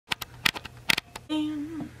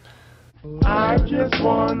I just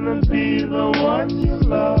wanna be the one you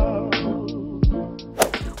love.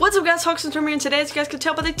 What's up guys, HoxenStorm here, and today, as you guys can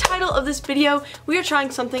tell by the title of this video, we are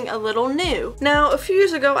trying something a little new. Now, a few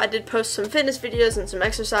years ago, I did post some fitness videos and some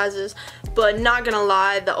exercises, but not gonna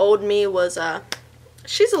lie, the old me was,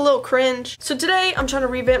 she's a little cringe. So today, I'm trying to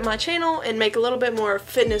revamp my channel and make a little bit more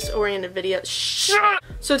fitness-oriented videos.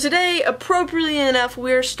 So today, appropriately enough,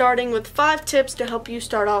 we're starting with 5 tips to help you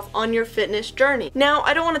start off on your fitness journey. Now,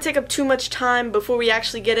 I don't want to take up too much time before we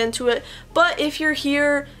actually get into it, but if you're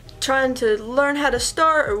here trying to learn how to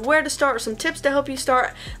start or where to start or some tips to help you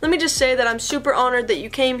start, let me just say that I'm super honored that you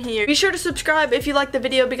came here. Be sure to subscribe if you like the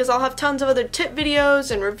video, because I'll have tons of other tip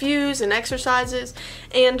videos and reviews and exercises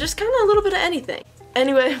and just kind of a little bit of anything.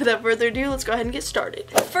 Anyway, without further ado, let's go ahead and get started.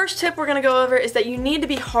 The first tip we're going to go over is that you need to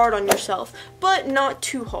be hard on yourself, but not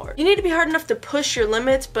too hard. You need to be hard enough to push your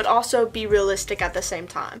limits, but also be realistic at the same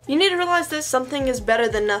time. You need to realize that something is better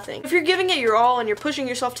than nothing. If you're giving it your all and you're pushing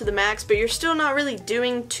yourself to the max, but you're still not really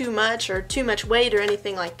doing too much or too much weight or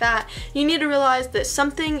anything like that, you need to realize that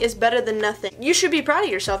something is better than nothing. You should be proud of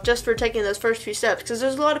yourself just for taking those first few steps, because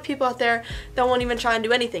there's a lot of people out there that won't even try and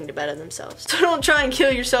do anything to better themselves. So don't try and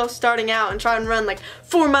kill yourself starting out and try and run like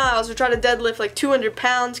 4 miles or try to deadlift like 200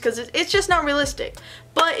 pounds, because it's just not realistic.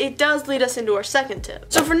 But it does lead us into our second tip.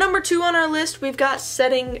 So for number 2 on our list, we've got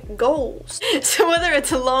setting goals. So whether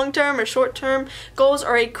it's a long-term or short-term, goals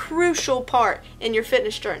are a crucial part in your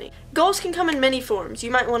fitness journey. Goals can come in many forms.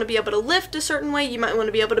 You might want to be able to lift a certain weight, you might want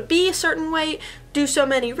to be able to be a certain weight, do so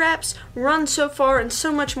many reps, run so far, and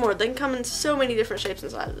so much more. They can come in so many different shapes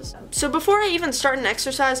and sizes. So before I even start an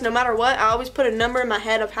exercise, no matter what, I always put a number in my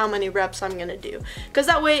head of how many reps I'm going to do. Because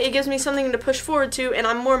that way it gives me something to push forward to, and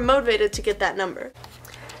I'm more motivated to get that number.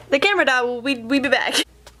 The camera died, we be back.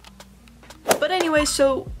 But anyway,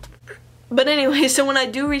 so when I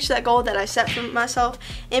do reach that goal that I set for myself,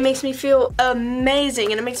 it makes me feel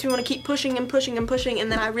amazing, and it makes me want to keep pushing and pushing and pushing,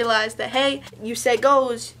 and then I realize that, hey, you set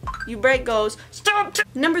goals, you break goals. Stop!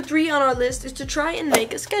 Number 3 on our list is to try and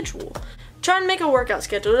make a schedule. Try and make a workout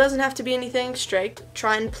schedule. It doesn't have to be anything strict.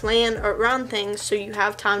 Try and plan around things so you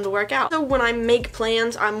have time to work out. So when I make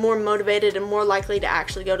plans, I'm more motivated and more likely to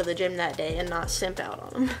actually go to the gym that day and not simp out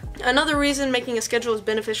on them. Another reason making a schedule is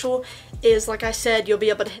beneficial is, like I said, you'll be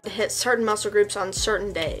able to hit certain muscle groups on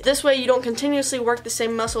certain days. This way you don't continuously work the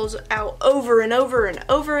same muscles out over and over and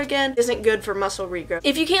over again. It isn't good for muscle regrowth.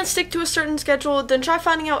 If you can't stick to a certain schedule, then try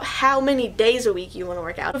finding out how many days a week you want to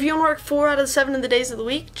work out. If you want to work 4 out of 7 of the days of the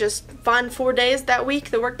week, just find 4 days that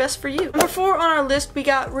week that work best for you. Number 4 on our list, we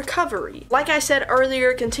got recovery. Like I said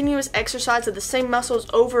earlier, continuous exercise of the same muscles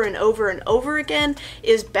over and over and over again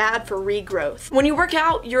is bad for regrowth. When you work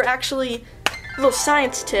out, you're actually, a little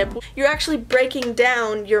science tip, you're actually breaking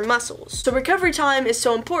down your muscles. So recovery time is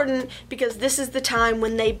so important because this is the time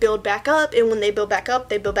when they build back up, and when they build back up,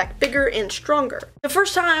 they build back bigger and stronger. The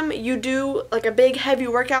first time you do like a big heavy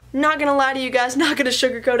workout, not gonna lie to you guys, not gonna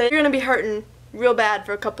sugarcoat it, you're gonna be hurting real bad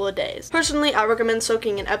for a couple of days. Personally, I recommend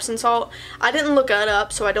soaking in Epsom salt. I didn't look it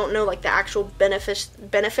up, so I don't know like the actual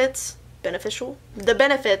benefits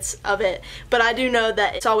of it, but I do know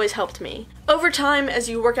that it's always helped me. Over time, as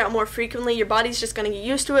you work out more frequently, your body's just going to get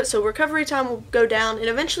used to it, so recovery time will go down, and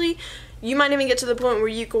eventually you might even get to the point where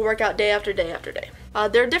you can work out day after day after day.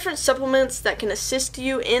 There are different supplements that can assist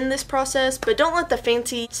you in this process, but don't let the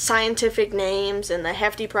fancy scientific names and the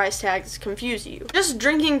hefty price tags confuse you. Just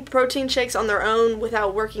drinking protein shakes on their own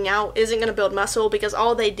without working out isn't going to build muscle, because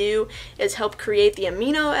all they do is help create the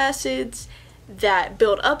amino acids that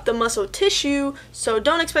build up the muscle tissue. So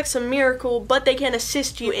don't expect some miracle, but they can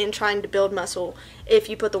assist you in trying to build muscle if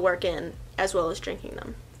you put the work in, as well as drinking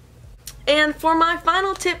them. And for my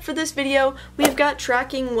final tip for this video, we've got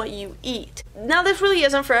tracking what you eat. Now, this really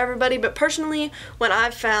isn't for everybody, but personally, when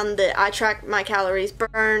I've found that I track my calories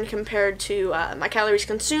burned compared to my calories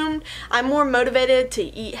consumed, I'm more motivated to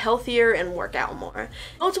eat healthier and work out more.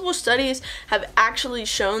 Multiple studies have actually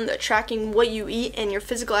shown that tracking what you eat and your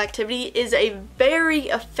physical activity is a very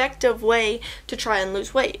effective way to try and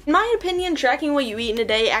lose weight. In my opinion, tracking what you eat in a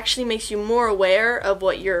day actually makes you more aware of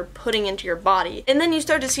what you're putting into your body. And then you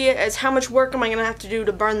start to see it as, how much work am I going to have to do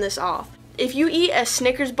to burn this off? If you eat a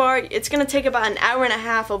Snickers bar, it's going to take about an hour and a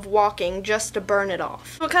half of walking just to burn it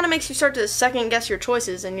off. So it kind of makes you start to second guess your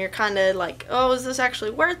choices, and you're kind of like, oh, is this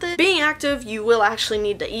actually worth it? Being active, you will actually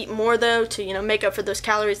need to eat more though to, you know, make up for those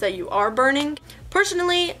calories that you are burning.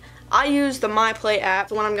 Personally, I use the MyPlate app,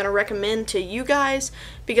 the one I'm going to recommend to you guys,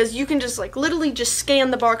 because you can just like literally just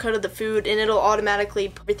scan the barcode of the food and it'll automatically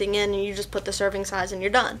put everything in, and you just put the serving size and you're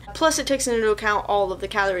done. Plus it takes into account all of the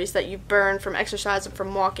calories that you burn from exercise and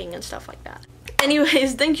from walking and stuff like that.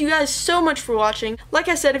 Anyways, thank you guys so much for watching. Like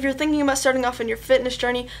I said, if you're thinking about starting off on your fitness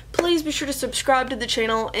journey, please be sure to subscribe to the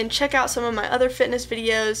channel and check out some of my other fitness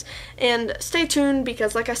videos. And stay tuned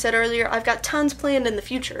because, like I said earlier, I've got tons planned in the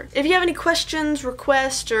future. If you have any questions,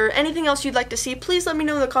 requests, or anything else you'd like to see, please let me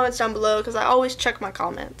know in the comments down below because I always check my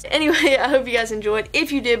comments. Anyway, I hope you guys enjoyed.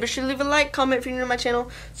 If you did, be sure to leave a like, comment if you're new to my channel,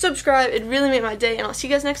 subscribe. It'd really make my day, and I'll see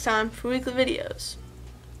you guys next time for weekly videos.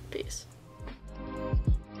 Peace.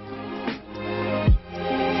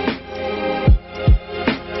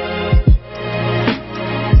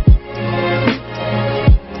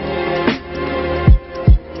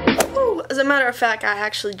 As a matter of fact, I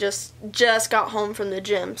actually just got home from the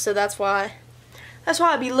gym, so that's why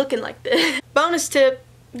I be looking like this. Bonus tip,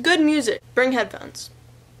 good music. Bring headphones.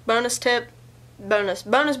 Bonus tip, bonus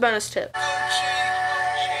tip.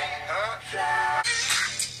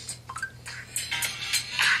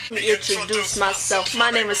 Let me introduce myself.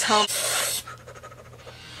 My name is Hum.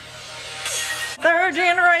 Third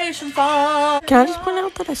generation fall. Can I just point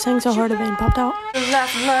out that I sang so hard a vein popped out?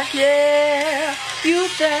 Laughing like, yeah, you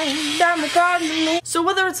think I'm according to me. So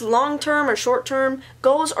whether it's long-term or short-term,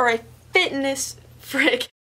 goals are a fitness frick.